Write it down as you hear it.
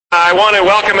I want to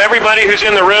welcome everybody who's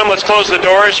in the room. Let's close the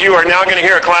doors. You are now going to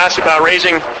hear a class about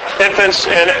raising infants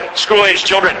and school-age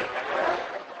children,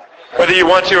 whether you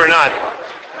want to or not.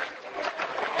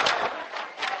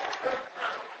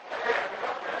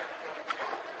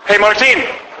 Hey, Martin.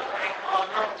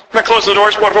 Can I close the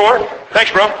doors, por favor?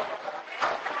 Thanks, bro.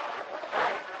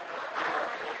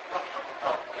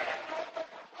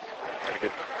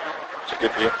 Is it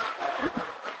good for you?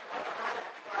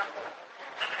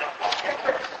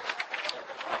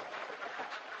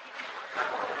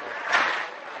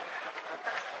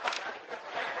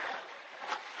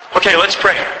 Okay, let's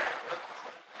pray.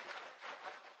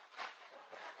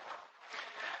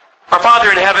 Our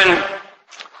Father in heaven,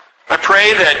 I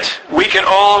pray that we can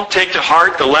all take to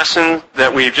heart the lesson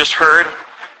that we've just heard,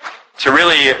 to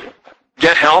really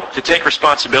get help, to take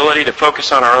responsibility, to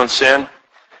focus on our own sin.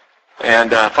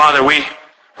 And Father,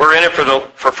 we're in it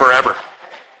for forever.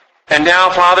 And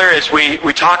now, Father, as we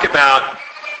talk about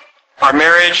our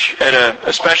marriage at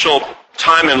a special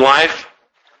time in life,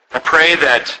 I pray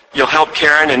that you'll help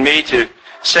Karen and me to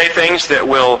say things that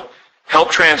will help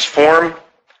transform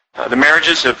the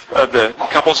marriages of the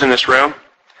couples in this room.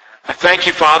 I thank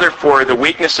you, Father, for the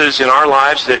weaknesses in our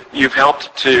lives that you've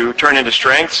helped to turn into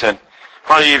strengths, and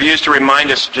Father, you've used to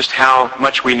remind us just how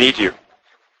much we need you.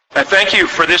 I thank you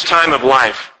for this time of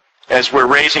life as we're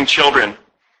raising children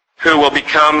who will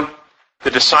become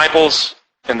the disciples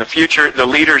in the future, the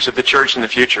leaders of the church in the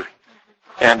future.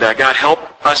 And God,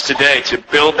 help us today to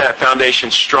build that foundation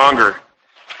stronger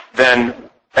than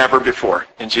ever before.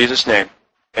 In Jesus' name,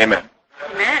 amen.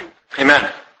 Amen.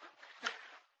 Amen.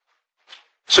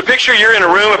 So picture you're in a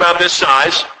room about this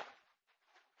size,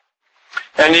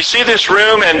 and you see this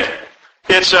room, and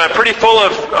it's pretty full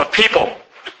of people.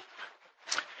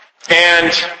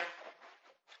 And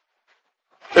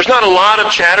there's not a lot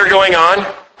of chatter going on,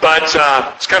 but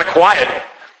it's kind of quiet.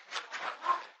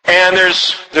 And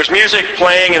there's music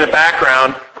playing in the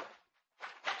background.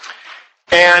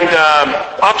 And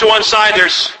off to one side,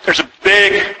 there's a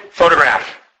big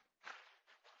photograph.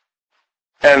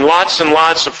 And lots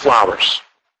of flowers.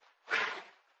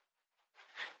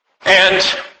 And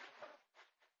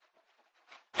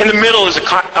in the middle is a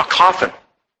coffin.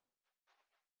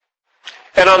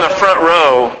 And on the front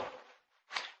row,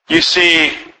 you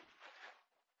see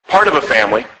part of a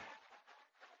family.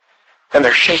 And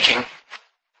they're shaking,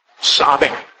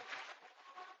 sobbing.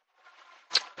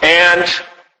 And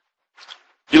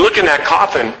you look in that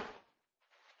coffin,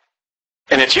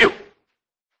 and it's you.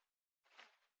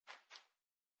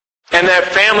 And that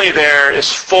family there is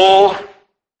full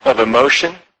of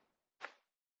emotion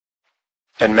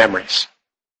and memories.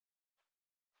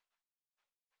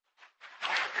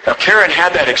 Now, Karen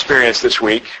had that experience this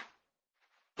week.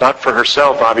 Not for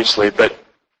herself, obviously, but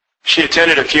she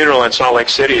attended a funeral in Salt Lake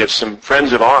City of some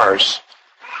friends of ours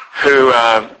who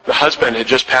the husband had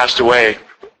just passed away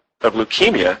of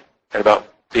leukemia at about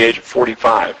the age of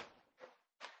 45.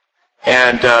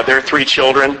 And their 3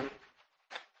 children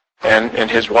and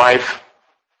his wife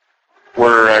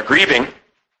were grieving.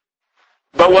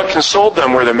 But what consoled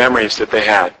them were the memories that they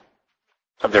had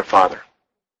of their father.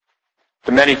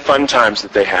 The many fun times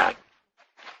that they had.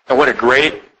 And what a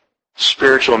great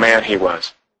spiritual man he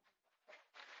was.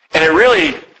 And it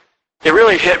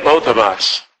really hit both of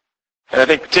us. And I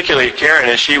think particularly Karen,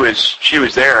 as she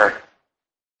was there,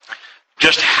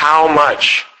 just how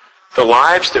much the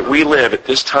lives that we live at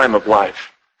this time of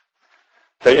life,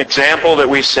 the example that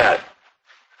we set,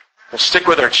 will stick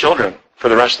with our children for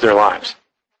the rest of their lives.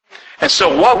 And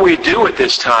so what we do at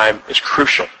this time is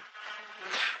crucial.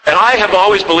 And I have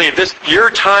always believed your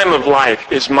time of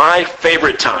life is my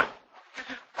favorite time.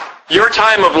 Your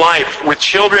time of life with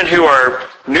children who are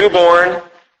newborn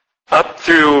up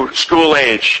through school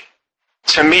age,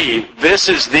 to me, this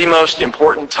is the most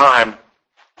important time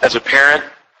as a parent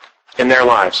in their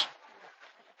lives.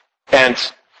 And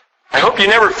I hope you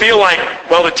never feel like,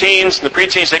 well, the teens and the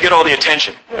preteens, they get all the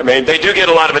attention. I mean, they do get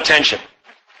a lot of attention.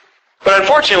 But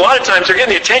unfortunately, a lot of times they're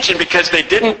getting the attention because they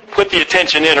didn't put the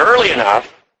attention in early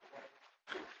enough.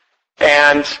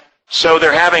 And so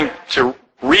they're having to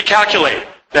recalculate.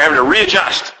 They're having to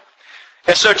readjust.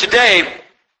 And so today,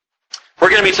 we're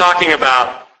going to be talking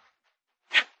about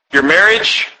your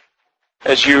marriage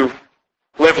as you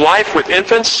live life with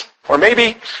infants. Or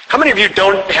maybe, how many of you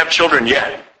don't have children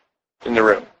yet in the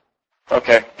room?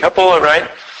 Okay, couple, right?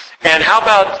 And how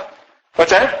about,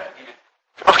 what's that?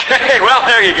 Okay, well,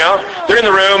 there you go. They're in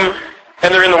the room,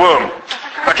 and they're in the womb.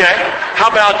 Okay, how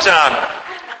about,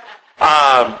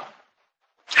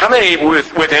 how many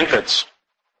with infants?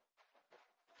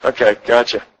 Okay,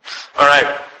 gotcha. All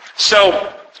right.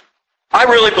 So, I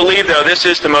really believe, though, this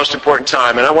is the most important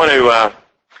time, and I want to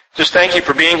just thank you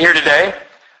for being here today.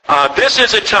 This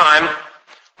is a time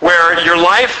where your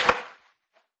life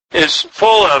is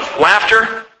full of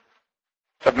laughter,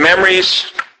 of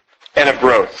memories, and of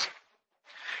growth.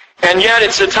 And yet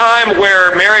it's a time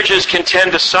where marriages can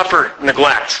tend to suffer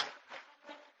neglect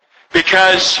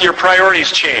because your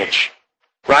priorities change,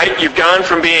 right? You've gone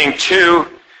from being two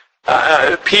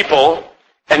people,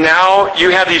 and now you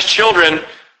have these children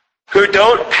who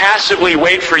don't passively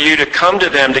wait for you to come to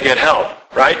them to get help,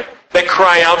 right? They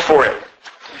cry out for it.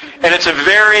 And it's a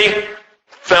very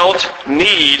felt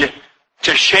need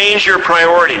to change your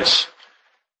priorities.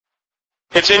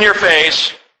 It's in your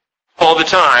face all the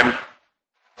time,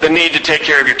 the need to take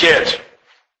care of your kids.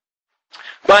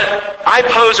 But I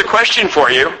pose a question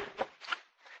for you.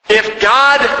 If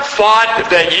God thought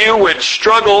that you would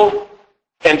struggle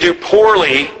and do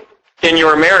poorly in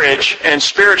your marriage and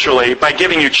spiritually by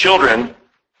giving you children,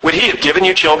 would He have given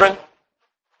you children?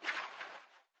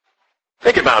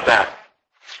 Think about that.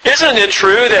 Isn't it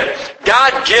true that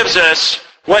God gives us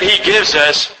what He gives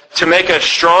us to make us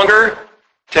stronger,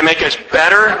 to make us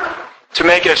better, to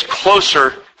make us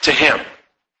closer to Him?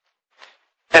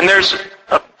 And there's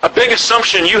a big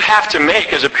assumption you have to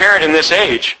make as a parent in this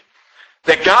age,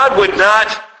 that God would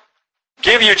not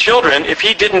give you children if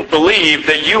He didn't believe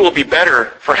that you will be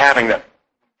better for having them.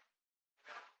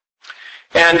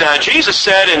 And Jesus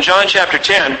said in John chapter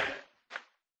 10, I'm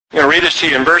going to read this to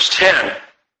you in verse 10,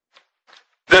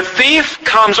 "The thief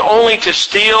comes only to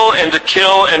steal and to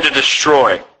kill and to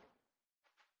destroy.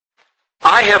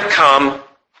 I have come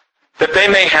that they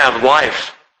may have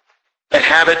life and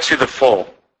have it to the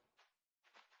full."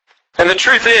 And the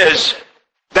truth is,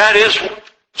 that is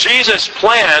Jesus'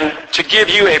 plan to give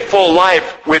you a full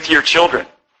life with your children.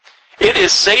 It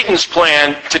is Satan's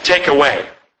plan to take away.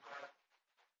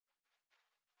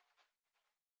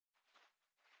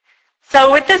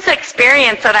 So with this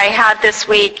experience that I had this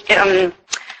week,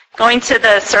 going to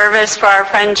the service for our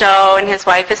friend Joe and his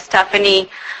wife is Stephanie,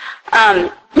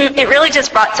 it really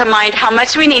just brought to mind how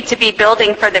much we need to be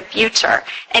building for the future.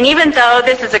 And even though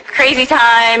this is a crazy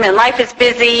time and life is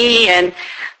busy and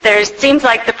there seems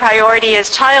like the priority is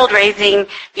child raising,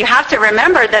 you have to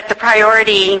remember that the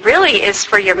priority really is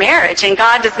for your marriage, and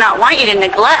God does not want you to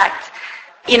neglect,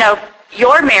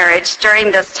 your marriage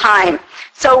during this time.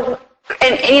 So,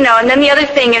 and then the other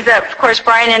thing is that, of course,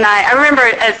 Brian and I remember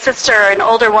a sister, an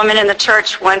older woman in the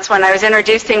church once when I was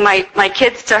introducing my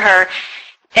kids to her,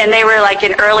 and they were like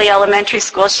in early elementary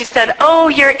school. She said, "Oh,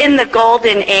 you're in the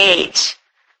golden age."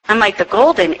 I'm like, "The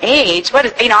golden age? What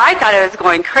is?" I thought I was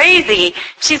going crazy.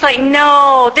 She's like,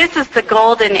 "No, this is the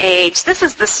golden age. This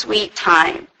is the sweet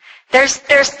time. They're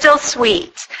still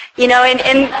sweet, and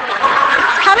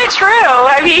it's kind of true.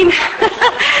 I mean,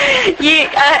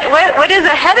 what is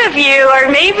ahead of you, or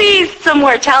maybe some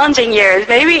more challenging years.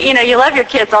 Maybe you love your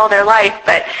kids all their life,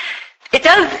 but it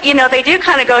does, they do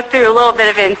kind of go through a little bit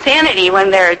of insanity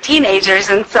when they're teenagers,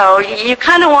 and so you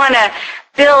kind of want to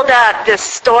build up this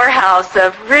storehouse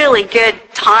of really good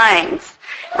times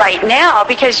right now,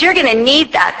 because you're going to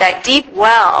need that deep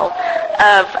well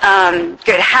of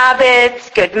good habits,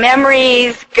 good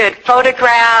memories, good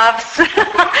photographs,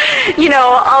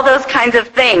 all those kinds of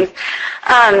things.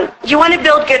 You want to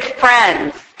build good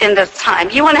friends in this time.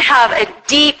 You want to have a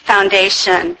deep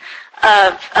foundation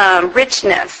of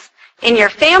richness in your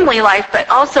family life, but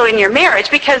also in your marriage,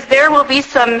 because there will be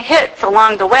some hits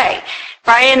along the way.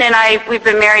 Brian and I, we've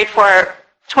been married for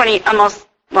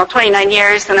 29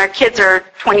 years, and our kids are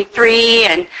 23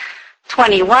 and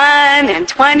 21 and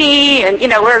 20, and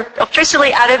we're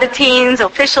officially out of the teens.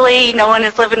 Officially, no one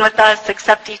is living with us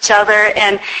except each other,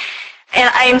 and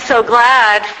I'm so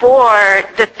glad for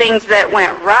the things that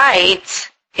went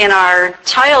right in our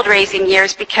child raising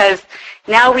years, because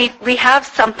now we have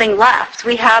something left.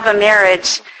 We have a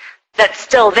marriage that's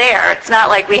still there. It's not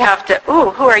like we have to,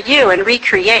 who are you, and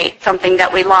recreate something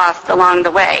that we lost along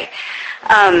the way.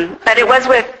 But it was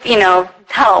with,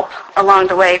 help along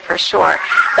the way for sure.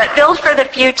 But build for the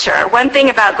future. One thing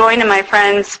about going to my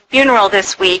friend's funeral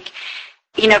this week,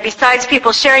 besides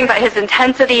people sharing about his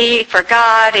intensity for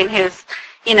God and his,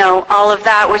 all of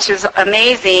that, which is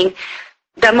amazing,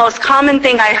 the most common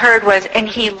thing I heard was, and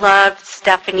he loved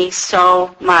Stephanie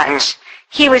so much.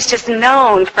 He was just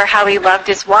known for how he loved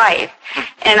his wife.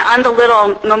 And on the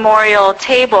little memorial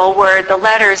table were the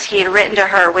letters he had written to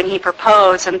her when he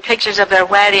proposed and pictures of their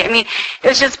wedding. I mean, it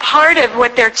was just part of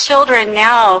what their children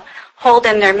now hold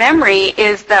in their memory,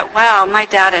 is that, wow, my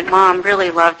dad and mom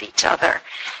really loved each other.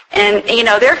 And,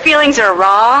 their feelings are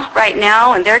raw right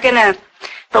now, and they're going to,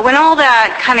 but when all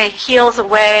that kind of heals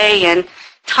away and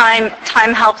time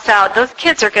helps out, those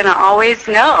kids are going to always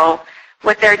know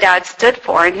what their dad stood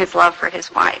for and his love for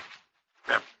his wife.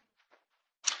 Yeah.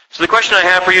 So the question I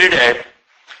have for you today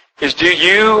is, do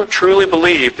you truly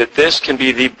believe that this can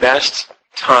be the best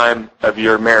time of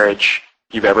your marriage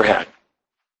you've ever had?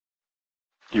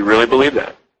 Do you really believe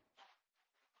that?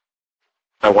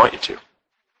 I want you to.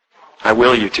 I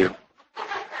will you to.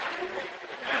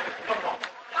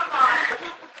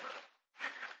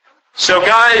 So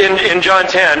God, in John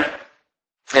 10,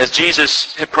 as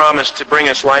Jesus had promised to bring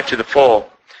us life to the full,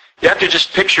 you have to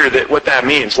just picture what that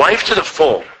means. Life to the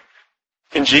full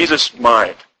in Jesus'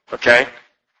 mind, okay?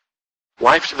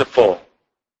 Life to the full.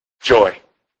 Joy.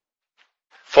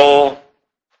 Full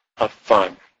of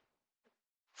fun.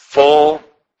 Full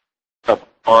of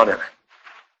honor.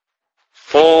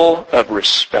 Full of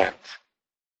respect.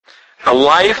 A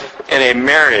life and a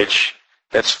marriage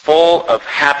that's full of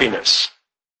happiness.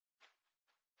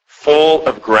 Full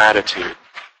of gratitude.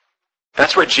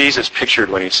 That's what Jesus pictured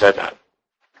when he said that.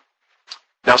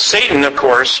 Now Satan, of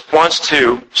course, wants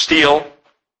to steal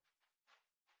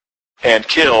and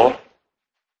kill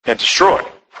and destroy.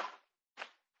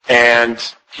 And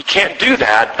he can't do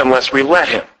that unless we let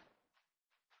him.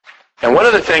 And one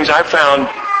of the things I found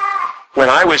when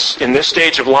I was in this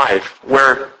stage of life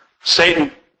where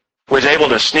Satan was able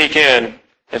to sneak in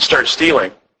and start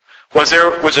stealing was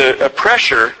there was a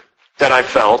pressure that I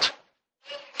felt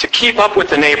to keep up with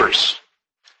the neighbors,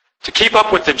 to keep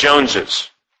up with the Joneses.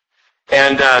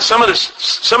 And some of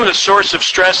the source of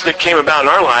stress that came about in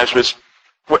our lives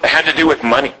had to do with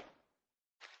money.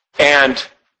 And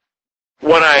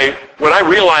what I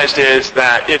realized is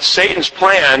that it's Satan's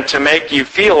plan to make you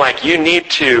feel like you need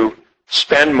to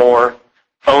spend more,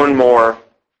 own more,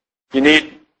 you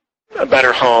need a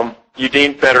better home, you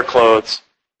need better clothes,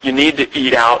 you need to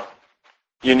eat out,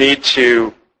 you need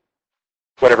to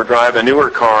drive a newer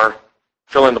car,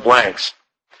 fill in the blanks.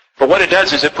 But what it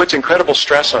does is it puts incredible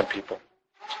stress on people.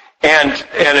 And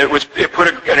it put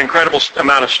an incredible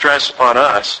amount of stress on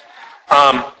us.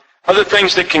 Other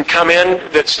things that can come in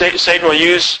that Satan will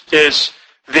use is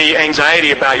the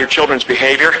anxiety about your children's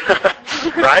behavior,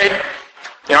 right?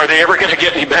 Are they ever going to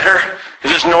get any better?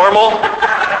 Is this normal?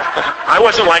 I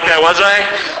wasn't like that, was I?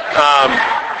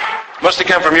 Must have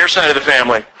come from your side of the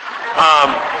family.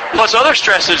 Plus other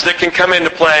stresses that can come into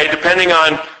play depending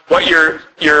on what your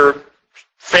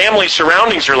family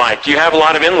surroundings are like. Do you have a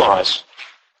lot of in-laws?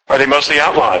 Are they mostly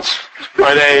outlaws?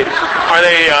 Are they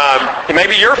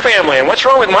maybe your family? And what's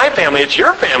wrong with my family? It's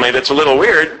your family that's a little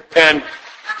weird. And,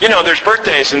 there's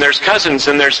birthdays and there's cousins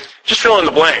and there's just fill in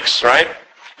the blanks, right?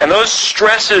 And those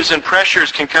stresses and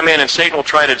pressures can come in and Satan will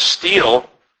try to steal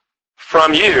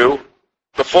from you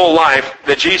the full life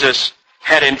that Jesus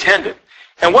had intended.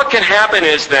 And what can happen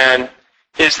is that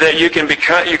you can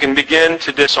begin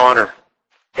to dishonor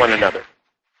one another.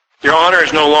 Your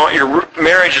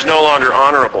marriage is no longer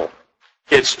honorable.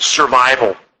 It's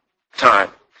survival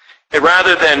time. And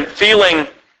rather than feeling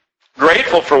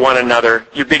grateful for one another,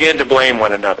 you begin to blame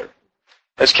one another.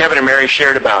 As Kevin and Mary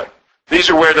shared about, these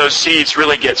are where those seeds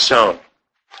really get sown.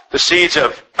 The seeds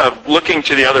of looking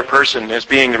to the other person as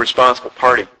being the responsible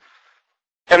party.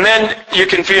 And then you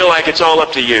can feel like it's all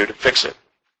up to you to fix it.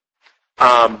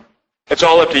 It's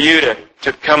all up to you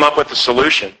to come up with a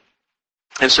solution.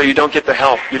 And so you don't get the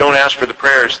help. You don't ask for the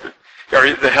prayers or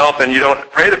the help, and you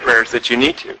don't pray the prayers that you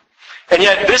need to. And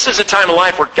yet, this is a time of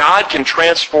life where God can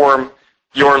transform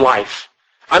your life.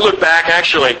 I look back,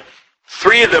 actually,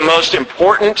 3 of the most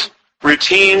important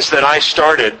routines that I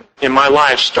started in my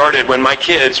life started when my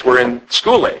kids were in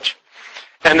school age.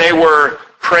 And they were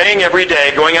praying every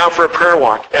day, going out for a prayer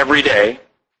walk every day.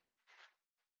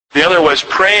 The other was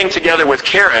praying together with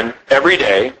Karen every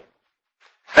day.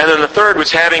 And then the third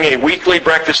was having a weekly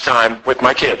breakfast time with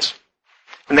my kids.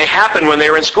 And they happened when they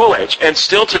were in school age. And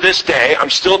still to this day, I'm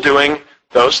still doing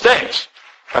those things.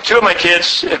 Now, 2 of my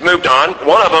kids have moved on.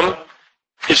 One of them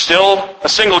is still a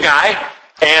single guy.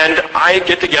 And I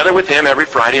get together with him every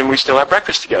Friday and we still have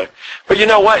breakfast together. But you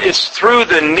know what? It's through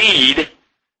the need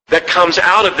that comes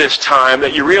out of this time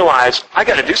that you realize, I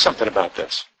got to do something about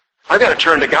this. I've got to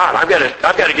turn to God. I've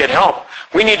got to get help.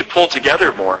 We need to pull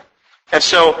together more. And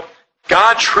so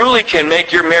God truly can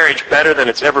make your marriage better than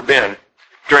it's ever been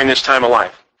during this time of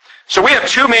life. So we have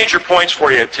 2 major points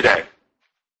for you today.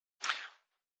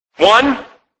 1,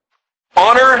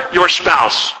 honor your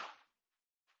spouse.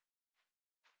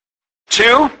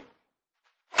 2,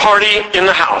 party in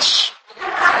the house.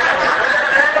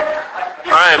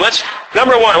 All right,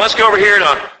 number 1, let's go over here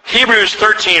to Hebrews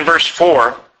 13, verse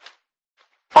 4.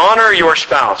 Honor your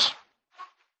spouse.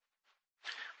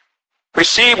 We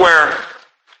see where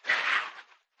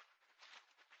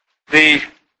The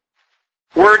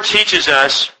Word teaches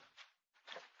us,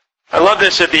 I love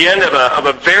this at the end of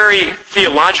a very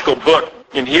theological book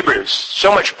in Hebrews.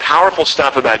 So much powerful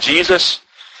stuff about Jesus.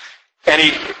 And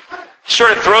he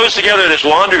sort of throws together this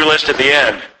laundry list at the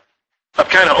end of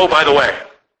kind of, oh, by the way,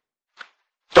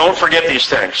 don't forget these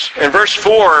things. In verse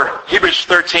 4, Hebrews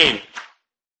 13,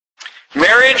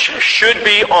 marriage should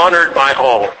be honored by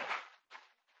all,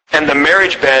 and the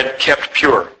marriage bed kept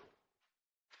pure.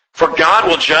 For God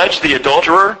will judge the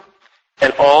adulterer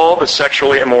and all the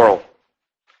sexually immoral.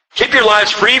 Keep your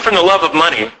lives free from the love of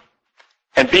money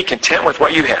and be content with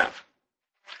what you have.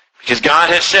 Because God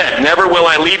has said, never will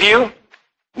I leave you,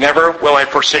 never will I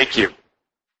forsake you.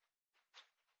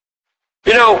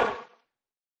 You know,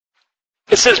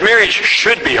 it says marriage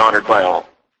should be honored by all.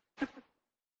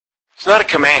 It's not a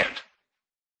command.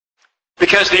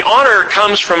 Because the honor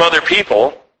comes from other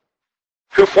people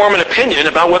who form an opinion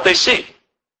about what they see.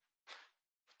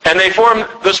 And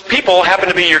those people happen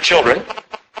to be your children,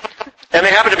 and they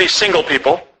happen to be single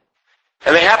people,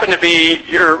 and they happen to be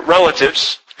your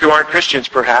relatives who aren't Christians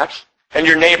perhaps, and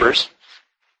your neighbors.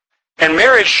 And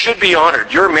marriage should be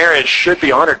honored. Your marriage should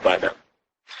be honored by them.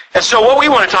 And so what we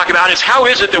want to talk about is how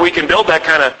is it that we can build that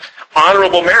kind of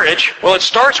honorable marriage? Well, it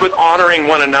starts with honoring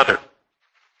one another.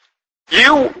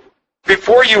 You,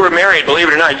 before you were married, believe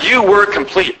it or not, you were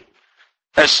complete.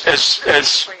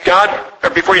 As God, or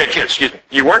before you had kids, excuse me.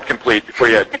 You weren't complete before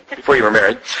you were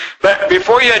married. But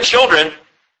before you had children,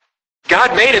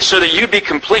 God made it so that you be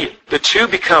complete. The two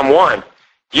become one.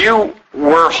 You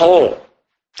were whole.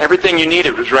 Everything you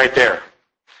needed was right there.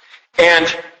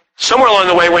 And somewhere along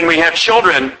the way, when we have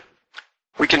children,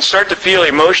 we can start to feel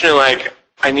emotionally like,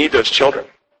 I need those children.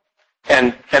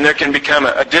 And there can become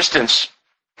a distance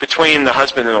between the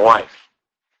husband and the wife.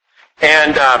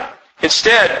 And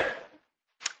instead,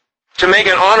 to make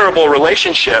an honorable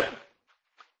relationship,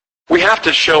 we have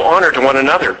to show honor to one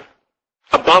another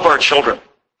above our children.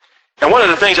 And one of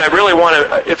the things I really want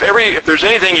to, if there's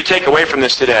anything you take away from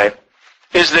this today,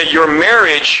 is that your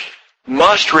marriage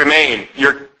must remain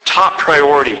your top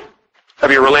priority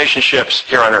of your relationships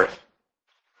here on earth.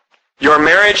 Your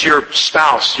marriage, your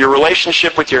spouse, your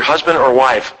relationship with your husband or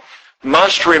wife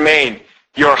must remain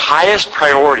your highest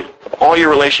priority of all your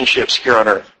relationships here on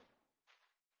earth.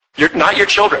 Not your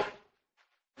children.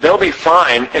 They'll be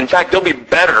fine. In fact, they'll be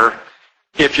better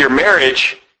if your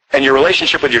marriage and your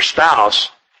relationship with your spouse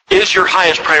is your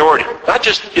highest priority. Not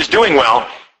just is doing well,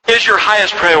 is your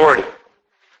highest priority.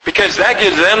 Because that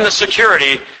gives them the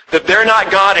security that they're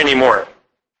not God anymore.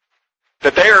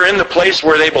 That they are in the place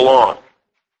where they belong.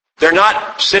 They're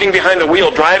not sitting behind the wheel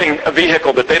driving a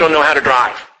vehicle that they don't know how to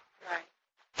drive.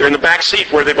 They're in the back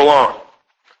seat where they belong,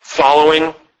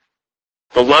 following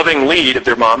the loving lead of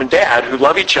their mom and dad who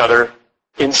love each other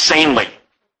insanely.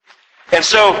 And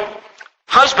so,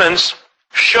 husbands,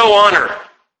 show honor.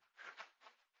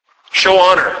 Show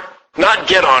honor. Not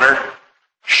get honor.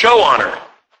 Show honor.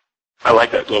 I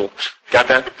like that little, got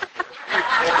that?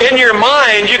 In your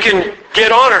mind, you can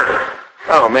get honor.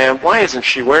 Oh man, why isn't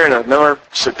she wearing another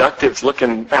seductive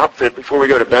looking outfit before we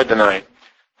go to bed tonight?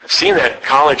 I've seen that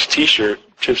college t-shirt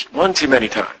just one too many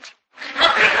times.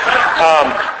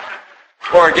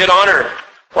 Or get honor.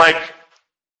 Like,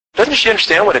 doesn't she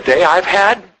understand what a day I've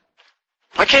had?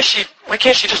 Why can't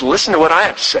she just listen to what I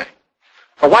have to say?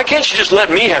 Or why can't she just let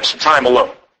me have some time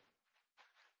alone?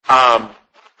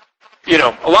 You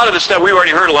know, a lot of this stuff, we've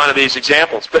already heard a lot of these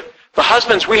examples, but the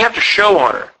husbands, we have to show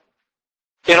honor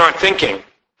in our thinking.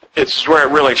 It's where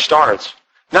it really starts.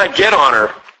 Not get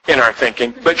honor in our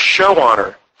thinking, but show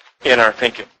honor in our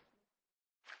thinking.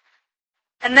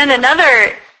 And then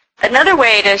another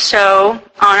way to show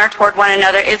honor toward one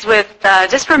another is with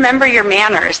just remember your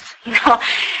manners. You know,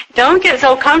 don't get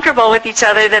so comfortable with each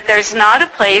other that there's not a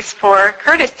place for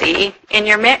courtesy in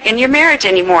your marriage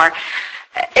anymore.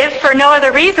 If for no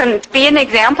other reason, be an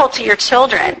example to your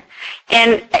children.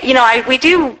 And you know,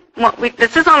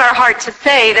 this is on our heart to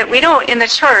say that we don't in the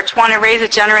church want to raise a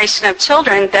generation of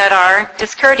children that are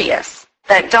discourteous,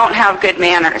 that don't have good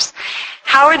manners.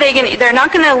 How are they going to? They're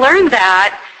not going to learn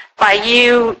that by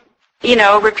you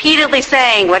know, repeatedly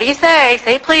saying, what do you say?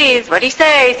 Say please. What do you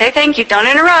say? Say thank you. Don't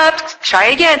interrupt. Try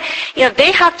again. You know,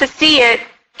 they have to see it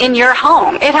in your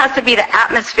home. It has to be the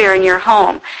atmosphere in your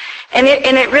home. And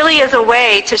it really is a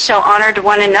way to show honor to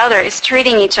one another, is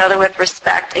treating each other with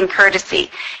respect and courtesy.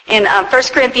 In 1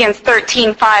 Corinthians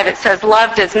 13:5, it says,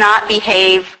 love does not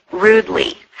behave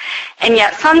rudely. And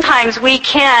yet sometimes we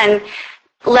can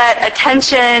let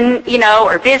attention, you know,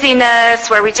 or busyness,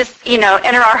 where we just, you know,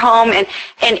 enter our home and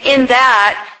in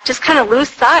that just kind of lose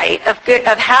sight of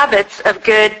habits of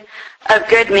good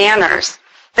manners.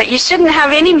 that you shouldn't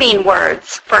have any mean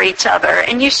words for each other,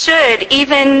 and you should,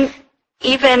 even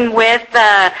with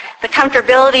the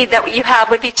comfortability that you have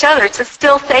with each other, to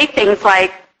still say things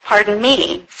like, pardon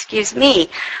me, excuse me,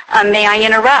 may I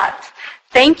interrupt?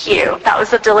 Thank you, that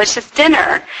was a delicious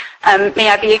dinner. May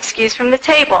I be excused from the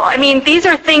table? I mean, these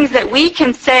are things that we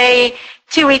can say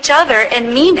to each other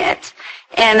and mean it.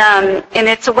 And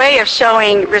it's a way of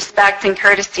showing respect and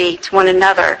courtesy to one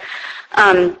another.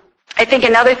 I think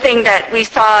another thing that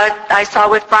I saw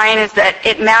with Brian is that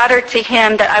it mattered to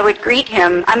him that I would greet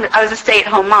him. I was a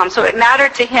stay-at-home mom, so it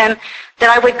mattered to him that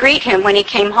I would greet him when he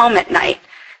came home at night.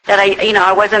 That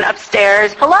I wasn't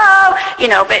upstairs, hello,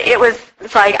 but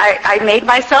it's like I made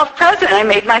myself present. I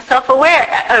made myself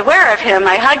aware of him.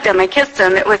 I hugged him. I kissed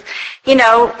him. It was, he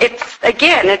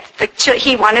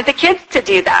wanted the kids to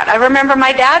do that. I remember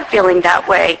my dad feeling that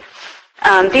way.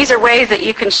 These are ways that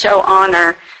you can show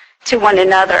honor to one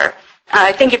another.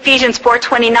 I think Ephesians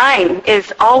 4:29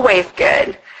 is always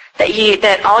good,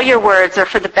 that all your words are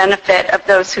for the benefit of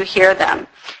those who hear them.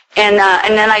 And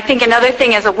then I think another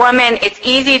thing, as a woman, it's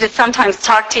easy to sometimes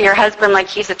talk to your husband like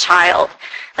he's a child,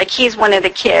 like he's one of the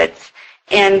kids,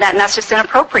 and that's just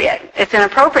inappropriate. It's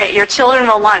inappropriate. Your children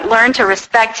will learn to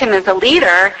respect him as a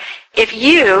leader if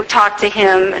you talk to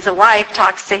him, as a wife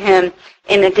talks to him,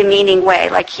 in a demeaning way,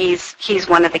 like he's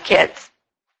one of the kids.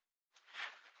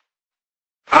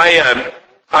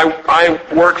 I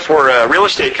work for a real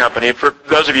estate company. For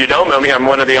those of you who don't know me, I'm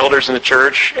one of the elders in the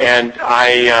church, and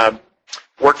I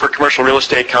work for a commercial real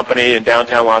estate company in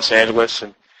downtown Los Angeles,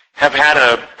 and have had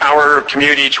an hour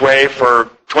commute each way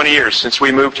for 20 years since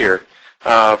we moved here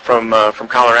from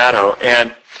Colorado.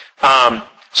 And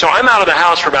so I'm out of the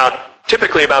house for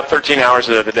typically about 13 hours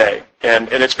of the day, and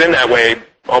it's been that way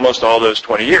almost all those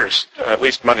 20 years, at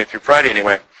least Monday through Friday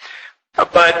anyway.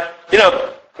 But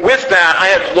with that, I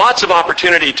had lots of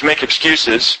opportunity to make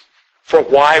excuses for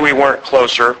why we weren't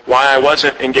closer, why I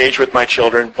wasn't engaged with my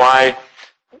children, why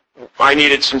I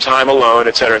needed some time alone,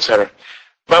 et cetera, et cetera.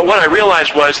 But what I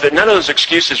realized was that none of those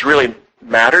excuses really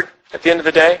mattered at the end of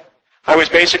the day. I was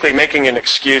basically making an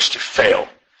excuse to fail.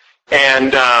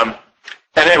 And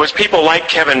it was people like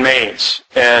Kevin Mays,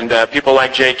 and people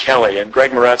like Jay Kelly, and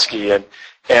Greg Morutsky,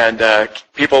 and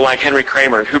people like Henry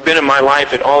Kramer, who've been in my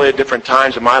life at all the different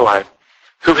times of my life,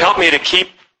 who've helped me to keep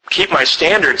my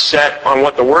standards set on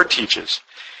what the Word teaches.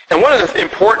 And one of the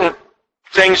important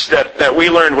things that we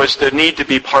learned was the need to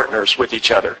be partners with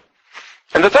each other.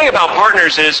 And the thing about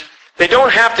partners is they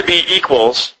don't have to be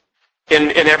equals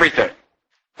in everything.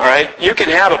 All right? You can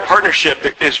have a partnership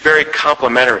that is very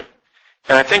complementary.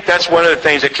 And I think that's one of the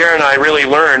things that Karen and I really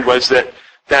learned was that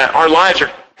our lives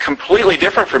are completely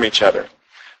different from each other.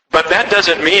 But that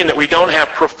doesn't mean that we don't have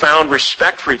profound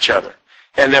respect for each other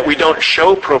and that we don't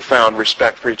show profound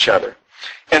respect for each other.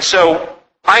 And so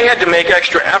I had to make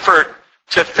extra effort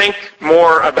to think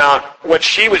more about what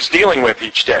she was dealing with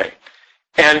each day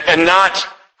and not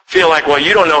feel like, well,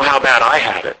 you don't know how bad I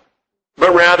had it.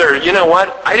 But rather, you know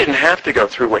what? I didn't have to go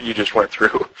through what you just went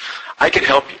through. I could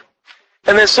help you.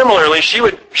 And then similarly, she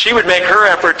would make her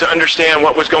effort to understand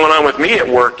what was going on with me at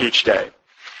work each day.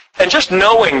 And just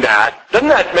knowing that, doesn't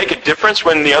that make a difference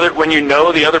when you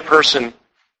know the other person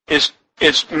is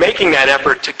making that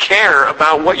effort to care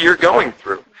about what you're going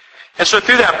through? And so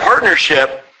through that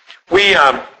partnership, we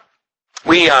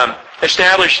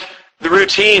established the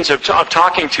routines of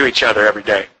talking to each other every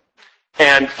day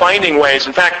and finding ways.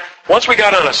 In fact, once we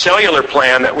got on a cellular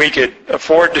plan that we could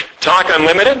afford to talk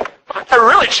unlimited, that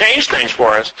really changed things for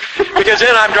us. Because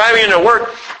then I'm driving into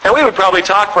work, and we would probably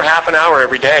talk for half an hour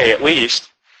every day at least,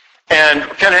 and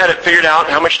kind of had it figured out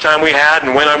how much time we had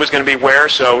and when I was going to be where,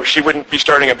 so she wouldn't be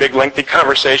starting a big lengthy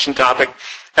conversation topic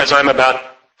as I'm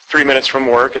about 3 minutes from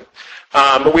work.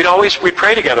 But we'd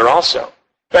pray together also.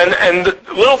 And the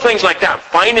little things like that,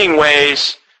 finding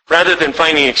ways rather than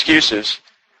finding excuses,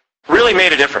 really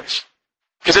made a difference.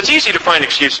 Because it's easy to find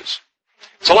excuses.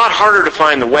 It's a lot harder to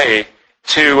find the way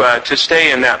to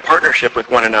stay in that partnership with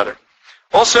one another.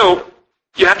 Also,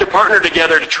 you have to partner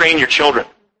together to train your children.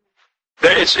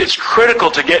 It's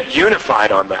critical to get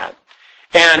unified on that.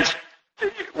 And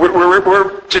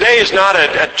today is not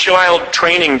a child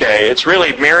training day. It's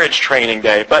really marriage training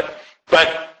day. But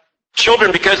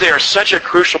children, because they are such a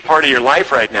crucial part of your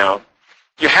life right now,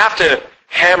 you have to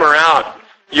hammer out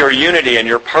your unity and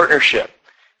your partnership.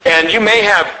 And you may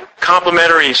have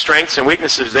complementary strengths and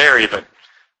weaknesses there even,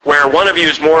 where one of you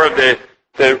is more of the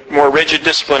more rigid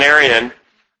disciplinarian,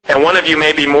 and one of you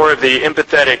may be more of the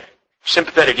empathetic,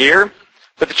 sympathetic ear.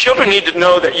 But the children need to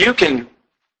know that you can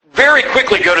very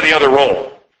quickly go to the other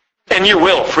role, and you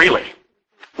will freely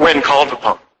when called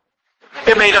upon.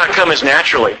 It may not come as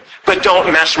naturally, but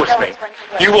don't mess with me.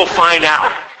 You will find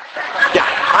out. Yeah,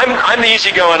 I'm the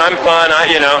easygoing. I'm fun.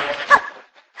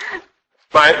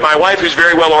 My wife, who's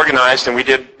very well organized, and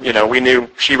we knew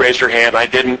she raised her hand. I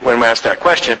didn't when we asked that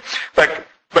question. But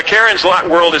Karen's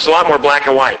world is a lot more black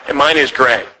and white, and mine is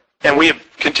gray. And we have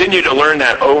continued to learn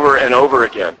that over and over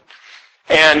again.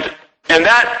 And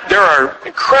that there are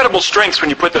incredible strengths when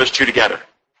you put those two together.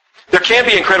 There can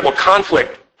be incredible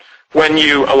conflict when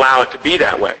you allow it to be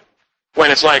that way.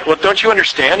 When it's like, well, don't you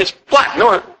understand? It's black.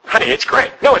 No, honey, it's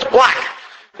gray. No, it's black.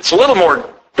 It's a little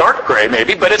more dark gray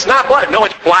maybe, but it's not black. No,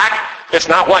 it's black. It's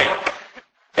not white.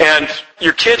 And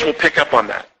your kids will pick up on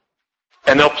that.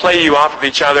 And they'll play you off of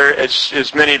each other,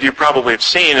 as many of you probably have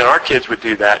seen, and our kids would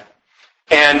do that.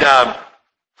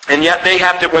 And yet they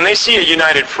have to, when they see a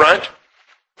united front,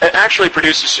 it actually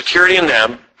produces security in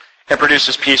them and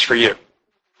produces peace for you.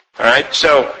 All right?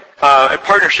 So a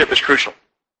partnership is crucial.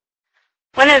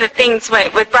 One of the things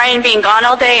with Brian being gone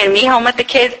all day and me home with the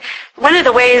kids, one of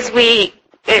the ways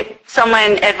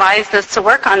someone advised us to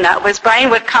work on that was Brian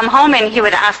would come home and he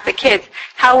would ask the kids,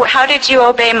 how did you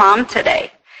obey Mom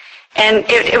today? And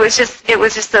it was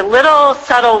just a little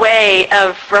subtle way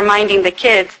of reminding the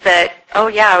kids that, oh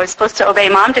yeah, I was supposed to obey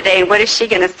Mom today. What is she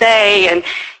going to say? And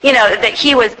that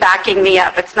he was backing me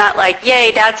up. It's not like,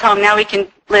 yay, Dad's home. Now we can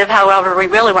live however we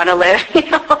really want to live.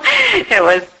 It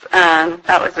was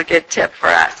that was a good tip for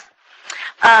us.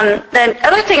 The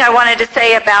other thing I wanted to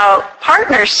say about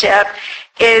partnership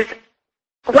is,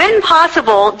 when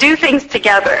possible, do things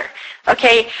together.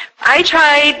 Okay, I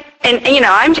tried,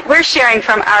 and we're sharing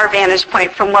from our vantage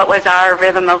point, from what was our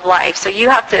rhythm of life. So you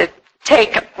have to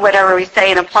take whatever we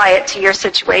say and apply it to your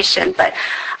situation. But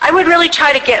I would really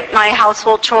try to get my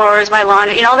household chores, my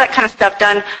laundry, all that kind of stuff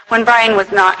done when Brian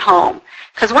was not home.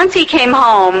 Because once he came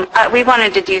home, we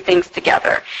wanted to do things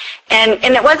together. And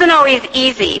it wasn't always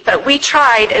easy, but we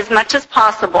tried as much as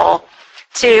possible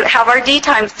to have our D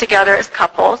times together as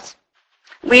couples.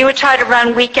 We would try to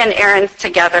run weekend errands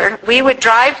together. We would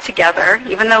drive together,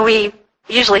 even though we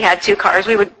usually had 2 cars.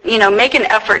 We would, make an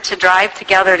effort to drive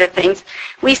together to things.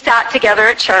 We sat together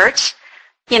at church.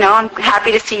 I'm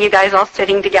happy to see you guys all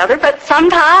sitting together, but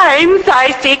sometimes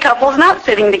I see couples not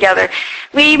sitting together.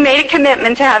 We made a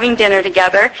commitment to having dinner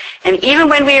together, and even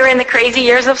when we were in the crazy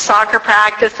years of soccer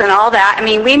practice and all that,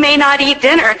 we may not eat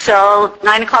dinner till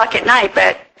 9 o'clock at night,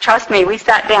 but trust me, we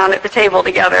sat down at the table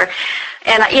together.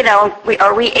 And,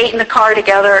 we ate in the car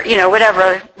together,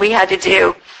 whatever we had to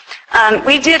do.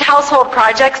 We did household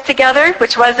projects together,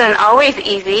 which wasn't always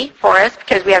easy for us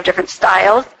because we have different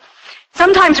styles.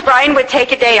 Sometimes Brian would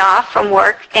take a day off from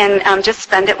work and just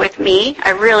spend it with me.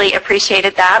 I really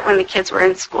appreciated that when the kids were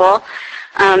in school.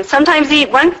 Sometimes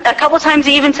a couple times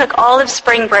he even took all of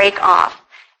spring break off.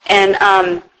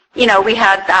 And, we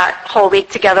had that whole week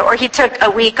together. Or he took a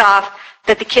week off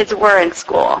that the kids were in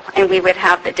school, and we would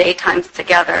have the daytimes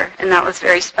together, and that was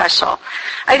very special.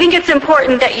 I think it's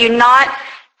important that you not,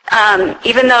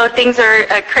 even though things are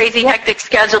a crazy, hectic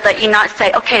schedule, that you not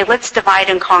say, okay, let's divide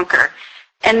and conquer.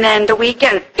 And then the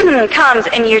weekend comes,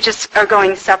 and you just are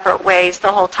going separate ways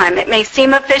the whole time. It may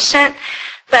seem efficient,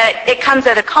 but it comes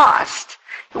at a cost.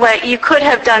 What you could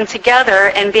have done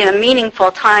together and been a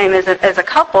meaningful time as a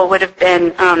couple would have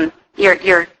been,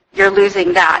 you're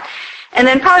losing that. And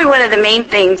then probably one of the main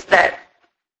things that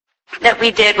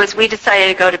we did was we decided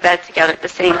to go to bed together at the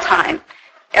same time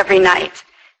every night.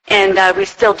 And we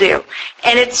still do.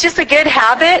 And it's just a good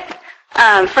habit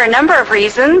for a number of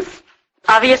reasons.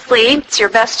 Obviously, it's your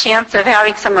best chance of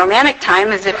having some romantic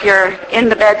time is if you're in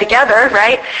the bed together,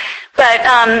 right? But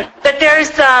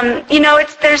there's,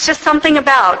 there's just something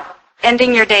about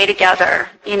ending your day together,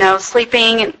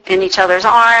 sleeping in each other's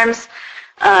arms,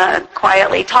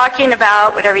 quietly talking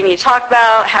about whatever you need to talk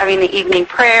about, having the evening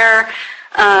prayer.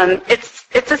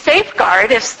 It's a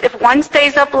safeguard. If one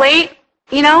stays up late,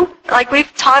 like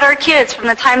we've taught our kids from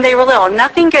the time they were little,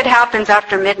 nothing good happens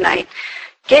after midnight.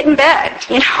 Get in bed,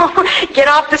 get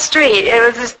off the street. It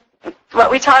was just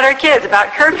what we taught our kids about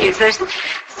curfews. There's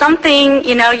something,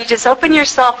 you just open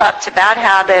yourself up to bad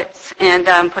habits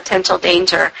and potential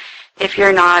danger if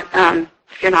you're not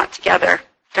together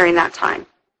during that time.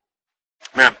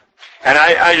 Yeah. And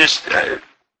I just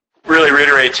really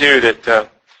reiterate, too, that,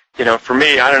 for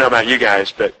me, I don't know about you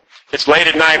guys, but it's late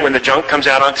at night when the junk comes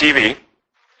out on TV.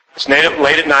 It's late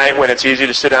at night when it's easy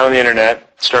to sit down on the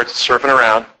Internet, start surfing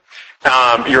around.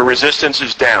 Your resistance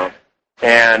is down,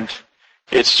 and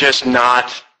it's just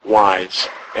not wise.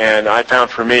 And I found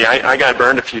for me, I got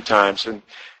burned a few times, and,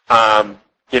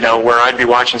 where I'd be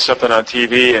watching something on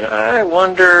TV, and I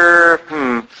wonder,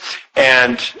 and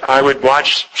and I would watch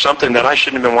something that I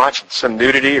shouldn't have been watching, some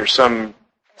nudity or some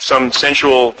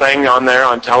sensual thing on there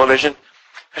on television.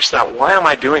 I just thought, why am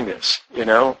I doing this?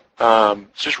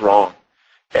 It's just wrong.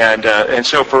 And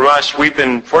so for us, we've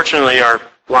been, fortunately, our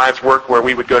lives work where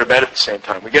we would go to bed at the same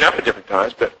time. We get up at different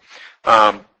times, but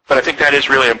I think that is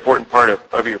really an important part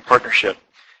of your partnership.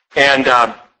 And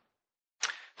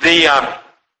the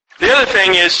other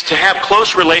thing is to have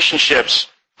close relationships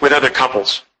with other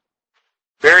couples.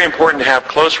 Very important to have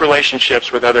close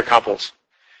relationships with other couples.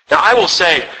 Now, I will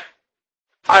say,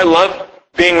 I love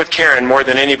being with Karen more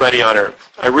than anybody on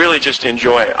earth. I really just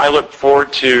enjoy it. I look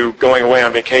forward to going away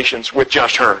on vacations with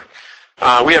just her.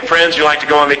 We have friends who like to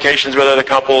go on vacations with other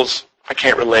couples. I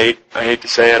can't relate. I hate to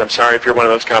say it. I'm sorry if you're one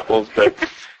of those couples, but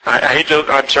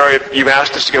I'm sorry if you've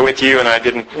asked us to go with you and I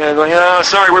didn't.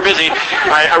 Sorry, we're busy.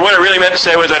 What I really meant to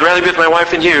say was I'd rather be with my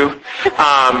wife than you.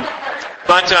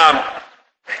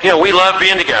 We love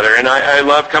being together, and I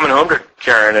love coming home to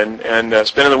Karen and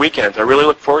spending the weekends. I really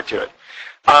look forward to it.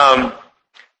 I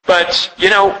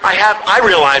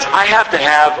realize I have to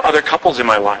have other couples in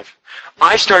my life.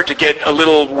 I start to get a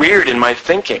little weird in my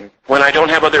thinking when I don't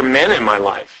have other men in my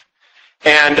life.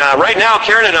 And right now,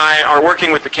 Karen and I are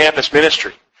working with the campus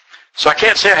ministry. So I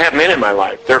can't say I have men in my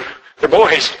life. They're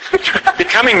boys,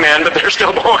 becoming men, but they're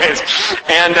still boys.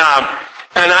 And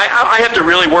I have to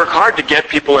really work hard to get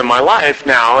people in my life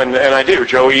now, and I do.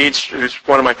 Joe Eads, who's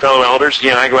one of my fellow elders, he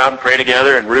and I go out and pray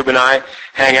together, and Rube and I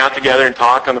hang out together and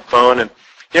talk on the phone. And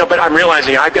but I'm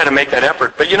realizing I've got to make that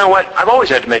effort. But you know what? I've always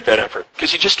had to make that effort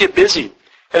because you just get busy,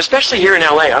 and especially here in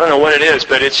LA. I don't know what it is,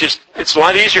 but it's a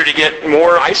lot easier to get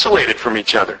more isolated from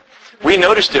each other. We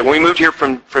noticed it when we moved here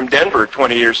from Denver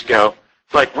 20 years ago.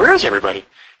 Like, where is everybody?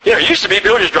 It used to be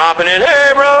people just dropping in,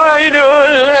 hey, bro, how you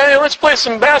doing? Hey, let's play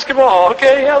some basketball.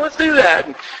 Okay, yeah, let's do that.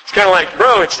 And it's kind of like,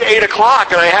 bro, it's 8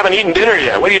 o'clock and I haven't eaten dinner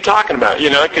yet. What are you talking about?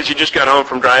 Because you just got home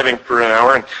from driving for an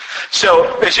hour. And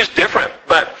so it's just different.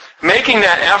 But making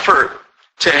that effort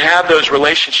to have those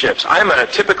relationships, I'm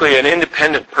typically an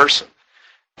independent person.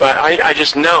 But I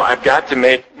just know I've got to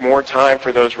make more time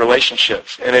for those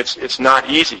relationships. And it's not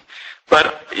easy.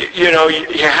 But, you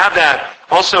have that.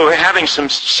 Also, having some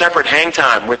separate hang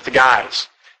time with the guys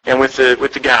and with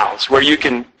the gals, where you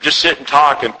can just sit and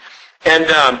talk. And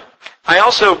I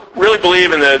also really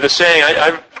believe in the saying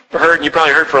I've heard, and you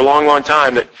probably heard for a long, long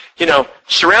time, that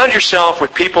surround yourself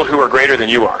with people who are greater than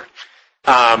you are.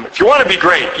 If you want to be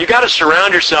great, you got to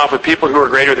surround yourself with people who are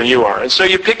greater than you are. And so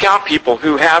you pick out people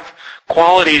who have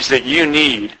qualities that you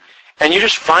need, and you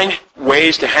just find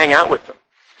ways to hang out with them.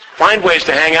 Find ways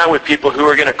to hang out with people who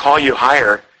are going to call you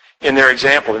higher in their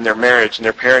example, in their marriage, in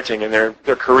their parenting, in their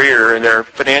career, in their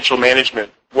financial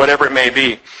management, whatever it may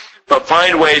be. But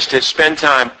find ways to spend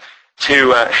time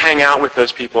to hang out with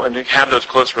those people and to have those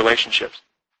close relationships.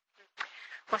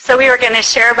 So we were going to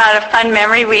share about a fun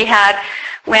memory we had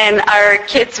when our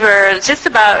kids were just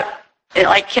about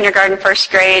like kindergarten, first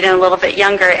grade, and a little bit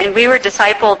younger, and we were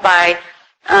discipled by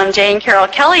Jay and Carol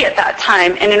Kelly at that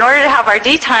time. And in order to have our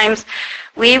D times,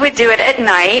 we would do it at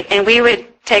night, and we would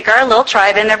take our little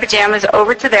tribe in their pajamas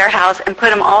over to their house and put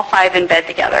them all 5 in bed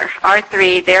together. Our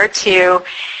 3, their 2.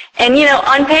 And,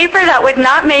 on paper that would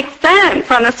not make sense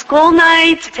on a school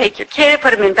night to take your kid,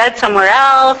 put them in bed somewhere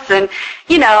else. And,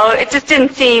 it just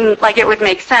didn't seem like it would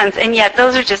make sense. And yet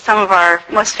those are just some of our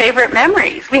most favorite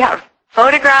memories. We have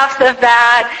photographs of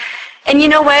that. And you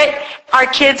know what? Our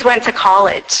kids went to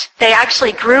college. They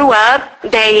actually grew up.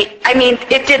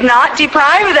 It did not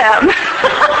deprive them.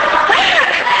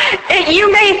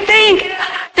 You may think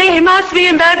they must be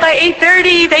in bed by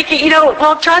 8:30. They can,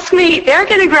 well, trust me, they're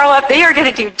going to grow up. They are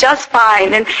going to do just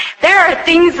fine. And there are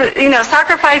things,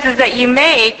 sacrifices that you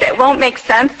make that won't make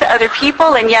sense to other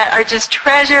people and yet are just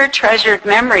treasured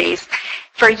memories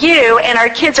for you. And our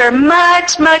kids are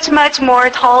much, much, much more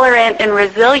tolerant and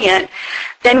resilient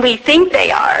than we think they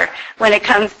are when it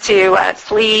comes to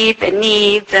sleep and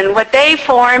needs, and what they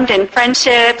formed in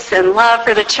friendships and love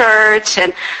for the church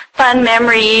and fun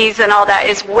memories and all that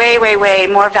is way, way, way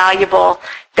more valuable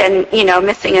than,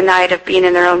 missing a night of being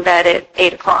in their own bed at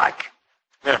 8 o'clock.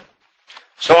 Yeah.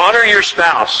 So honor your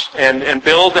spouse and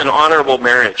build an honorable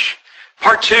marriage.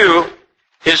 Part 2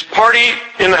 is party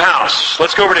in the house.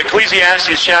 Let's go over to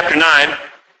Ecclesiastes chapter 9.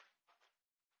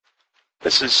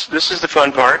 This is the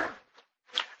fun part.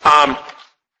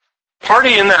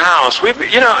 Party in the house.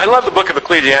 I love the book of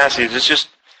Ecclesiastes. It's just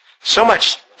so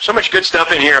much good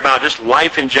stuff in here about just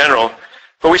life in general.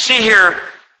 But we see here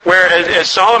where, as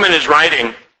Solomon is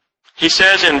writing, he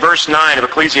says in verse 9 of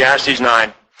Ecclesiastes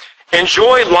 9,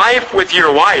 enjoy life with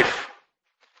your wife,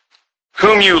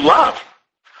 whom you love.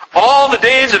 all the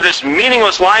days of this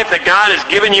meaningless life that God has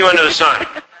given you under the sun.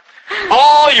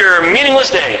 All your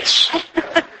meaningless days.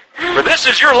 For this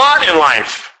is your lot in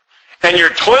life, and your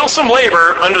toilsome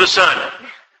labor under the sun.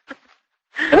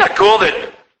 Isn't that cool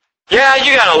that, yeah,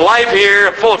 you got a life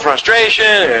here full of frustration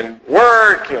and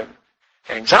work and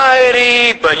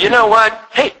anxiety, but you know what?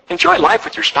 Hey, enjoy life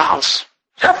with your spouse.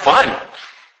 Have fun.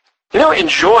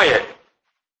 Enjoy it.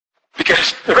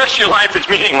 Because the rest of your life is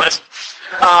meaningless.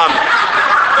 What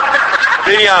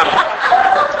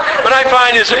I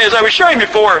find is, as I was showing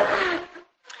before,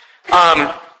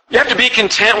 you have to be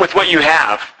content with what you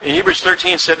have. And Hebrews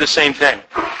 13 said the same thing.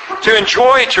 To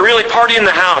enjoy, to really party in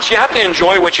the house, you have to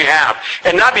enjoy what you have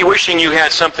and not be wishing you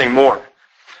had something more.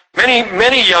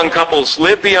 Many young couples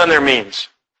live beyond their means.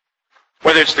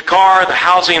 Whether it's the car, the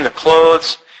housing, the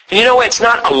clothes. And it's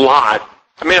not a lot.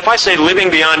 I mean, if I say living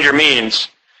beyond your means,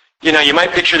 you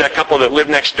might picture that couple that lived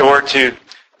next door to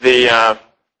the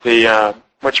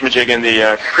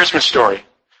Christmas Story.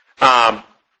 Right?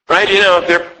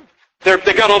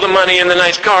 They got all the money and the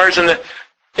nice cars and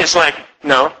it's like,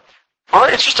 no.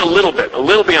 It's just a little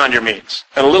beyond your means,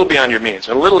 and a little beyond your means,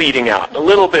 and a little eating out, a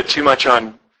little bit too much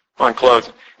on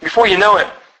clothes. Before you know it,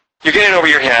 you're getting over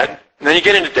your head, and then you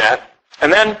get into debt,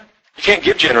 and then you can't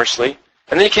give generously,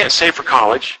 and then you can't save for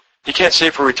college, you can't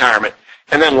save for retirement,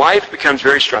 and then life becomes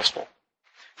very stressful.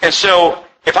 And so,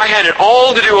 if I had it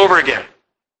all to do over again,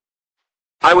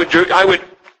 I would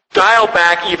dial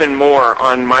back even more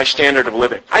on my standard of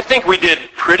living. I think we did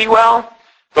pretty well,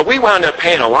 but we wound up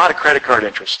paying a lot of credit card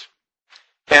interest.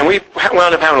 And we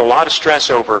wound up having a lot of stress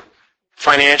over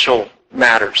financial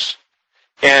matters.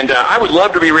 And I would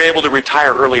love to be able to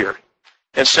retire earlier.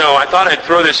 And so I thought I'd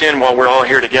throw this in while we're all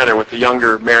here together with the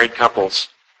younger married couples.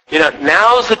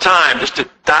 Now's the time just to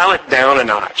dial it down a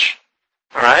notch.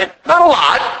 All right? Not a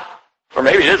lot, or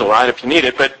maybe it is a lot if you need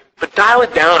it, but dial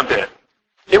it down a bit.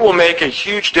 It will make a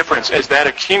huge difference as that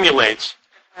accumulates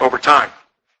over time.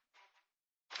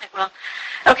 Well,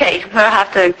 okay, we'll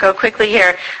have to go quickly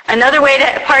here. Another way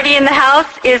to party in the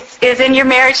house is in your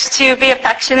marriage to be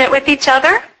affectionate with each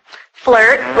other,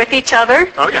 flirt with each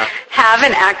other, have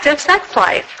an active sex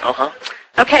life. Uh-huh.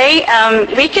 Okay,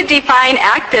 we could define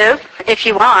active if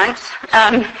you want,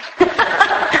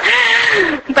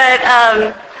 but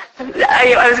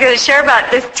I was going to share about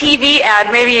this TV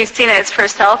ad. Maybe you've seen it. It's for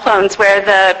cell phones where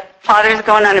the father's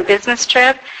going on a business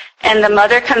trip and the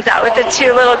mother comes out with the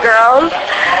two little girls.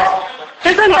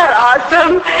 Isn't that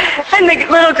awesome? And the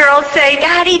little girls say,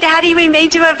 Daddy, we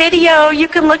made you a video. You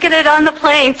can look at it on the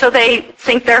plane. So they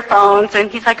sync their phones, and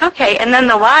he's like, okay. And then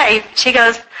the wife, she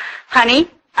goes, honey,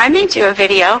 I made you a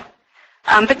video,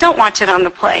 but don't watch it on the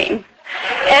plane.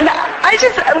 And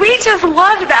we just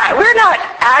love that. We're not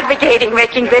advocating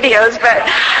making videos, but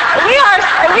we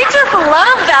just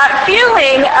love that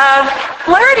feeling of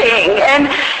flirting and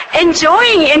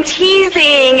enjoying and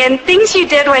teasing and things you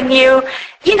did when you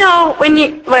what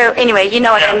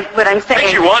I'm saying.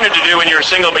 Things you wanted to do when you were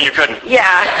single, but you couldn't.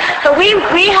 Yeah. But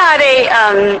we had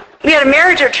a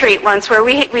marriage retreat once where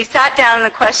we sat down and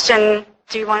the question,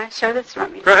 do you want to share this? Go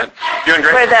ahead. Doing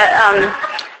great.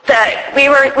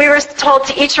 Where we were told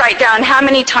to each write down how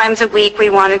many times a week we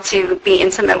wanted to be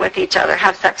intimate with each other,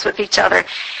 have sex with each other.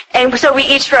 And so we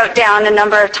each wrote down a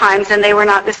number of times, and they were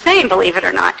not the same, believe it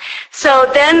or not. So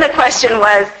then the question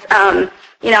was,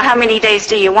 how many days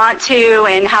do you want to,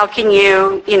 and how can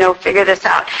you, figure this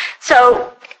out?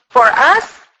 So for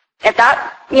us, at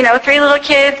that, 3 little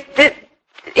kids,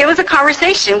 it was a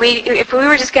conversation. If we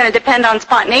were just going to depend on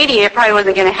spontaneity, it probably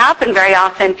wasn't going to happen very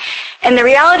often. And the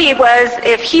reality was,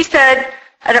 if he said,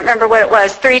 I don't remember what it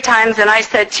was, 3 times, and I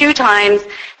said 2 times,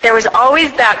 there was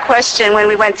always that question when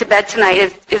we went to bed tonight,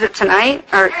 is it tonight?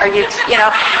 Or are you,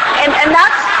 and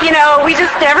that's, we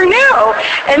just never knew.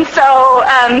 And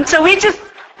so we just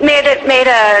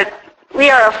we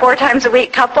are a 4 times a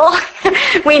week couple.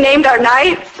 We named our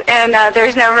nights, and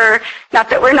there's never, not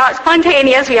that we're not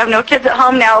spontaneous, we have no kids at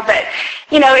home now, but,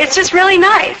 it's just really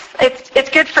nice. It's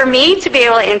good for me to be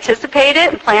able to anticipate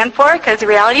it and plan for it, because the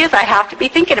reality is I have to be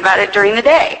thinking about it during the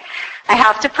day. I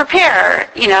have to prepare,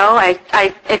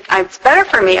 it's better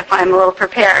for me if I'm a little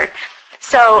prepared.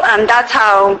 So that's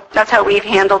how we've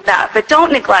handled that. But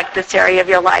don't neglect this area of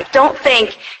your life. Don't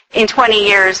think in 20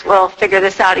 years we'll figure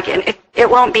this out again. It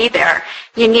won't be there.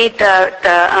 You need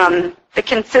the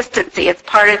consistency. It's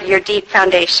part of your deep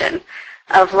foundation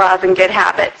of love and good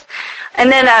habits. And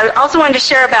then I also wanted to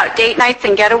share about date nights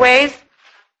and getaways.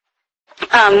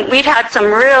 We've had some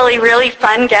really, really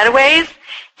fun getaways,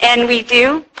 and we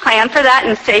do plan for that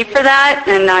and save for that.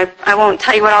 And I won't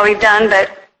tell you what all we've done, but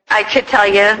I could tell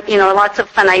you, lots of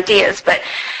fun ideas. But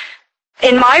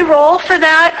in my role for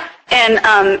that, and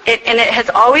it has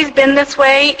always been this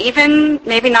way, even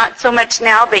maybe not so much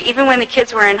now, but even when the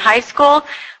kids were in high school,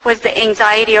 was the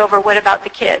anxiety over what about the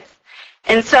kids.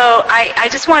 And so I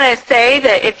just want to say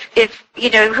that if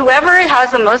whoever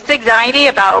has the most anxiety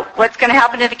about what's going to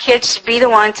happen to the kids should be the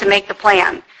one to make the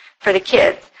plan for the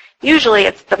kids. Usually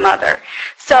it's the mother.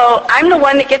 So I'm the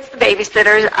one that gets the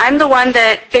babysitters. I'm the one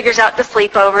that figures out the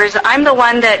sleepovers. I'm the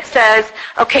one that says,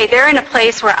 okay, they're in a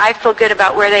place where I feel good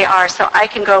about where they are, so I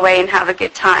can go away and have a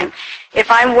good time. If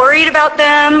I'm worried about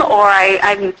them or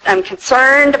I'm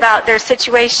concerned about their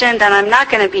situation, then I'm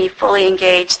not going to be fully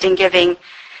engaged in giving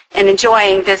and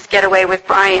enjoying this getaway with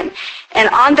Brian. And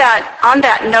on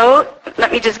that note,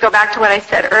 let me just go back to what I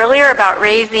said earlier about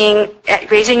raising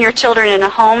your children in a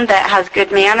home that has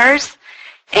good manners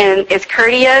and is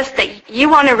courteous, that you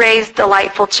want to raise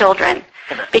delightful children,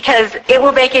 because it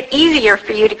will make it easier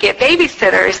for you to get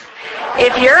babysitters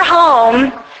if your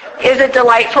home is a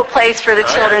delightful place for the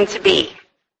children to be.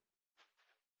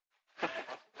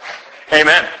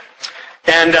 Amen.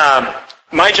 And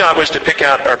my job was to pick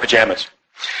out our pajamas.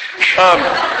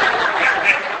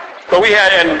 But we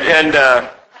had, and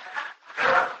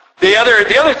the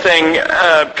other thing,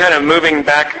 kind of moving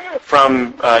back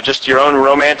from just your own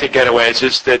romantic getaways,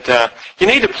 is that you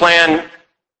need to plan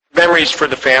memories for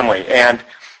the family and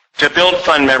to build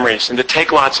fun memories and to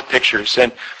take lots of pictures.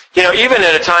 And even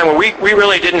at a time when we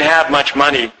really didn't have much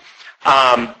money,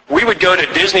 we would go to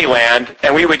Disneyland,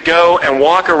 and we would go and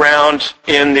walk around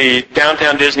in the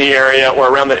downtown Disney area,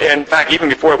 or around in fact, even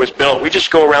before it was built, we just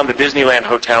go around the Disneyland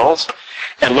hotels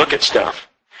and look at stuff.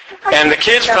 And the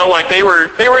kids felt like they were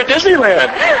at Disneyland.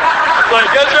 Like,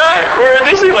 that's right, we're at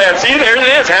Disneyland. See, there it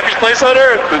is, happiest place on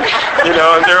earth. And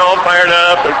they're all fired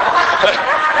up. And,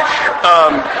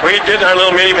 we did our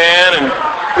little minivan, and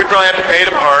we'd probably have to pay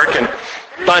to park.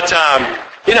 But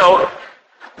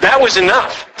that was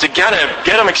enough to get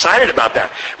them excited about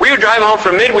that. We would drive home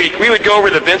from midweek. We would go over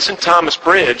the Vincent Thomas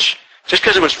Bridge just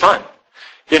because it was fun,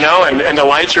 and the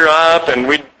lights are up, and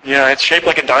it's shaped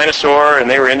like a dinosaur, and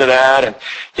they were into that, and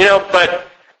but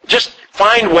just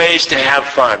find ways to have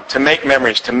fun, to make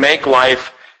memories, to make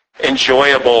life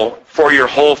enjoyable for your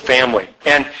whole family.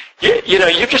 And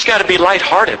you've just got to be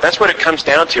lighthearted. That's what it comes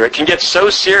down to. It can get so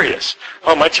serious.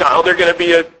 Oh, my child, they're going to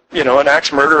be an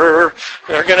axe murderer,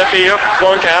 they're going to be a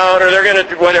flunk out, or they're going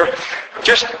to do whatever.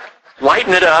 Just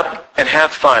lighten it up and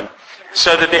have fun,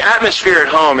 so that the atmosphere at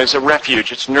home is a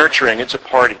refuge, it's nurturing, it's a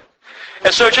party.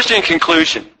 And so just in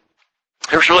conclusion,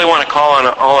 I just really want to call on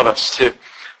all of us to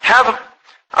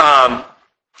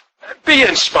be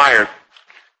inspired,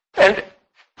 and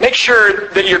make sure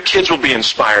that your kids will be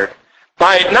inspired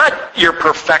by not your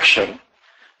perfection,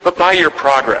 but by your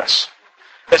progress.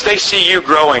 As they see you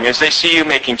growing, as they see you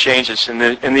making changes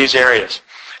in these areas.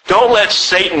 Don't let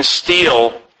Satan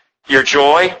steal your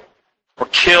joy or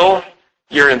kill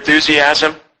your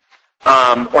enthusiasm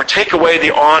or take away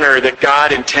the honor that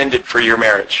God intended for your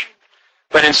marriage.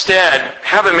 But instead,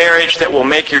 have a marriage that will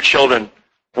make your children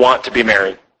want to be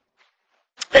married.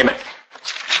 Amen.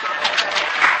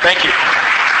 Thank you.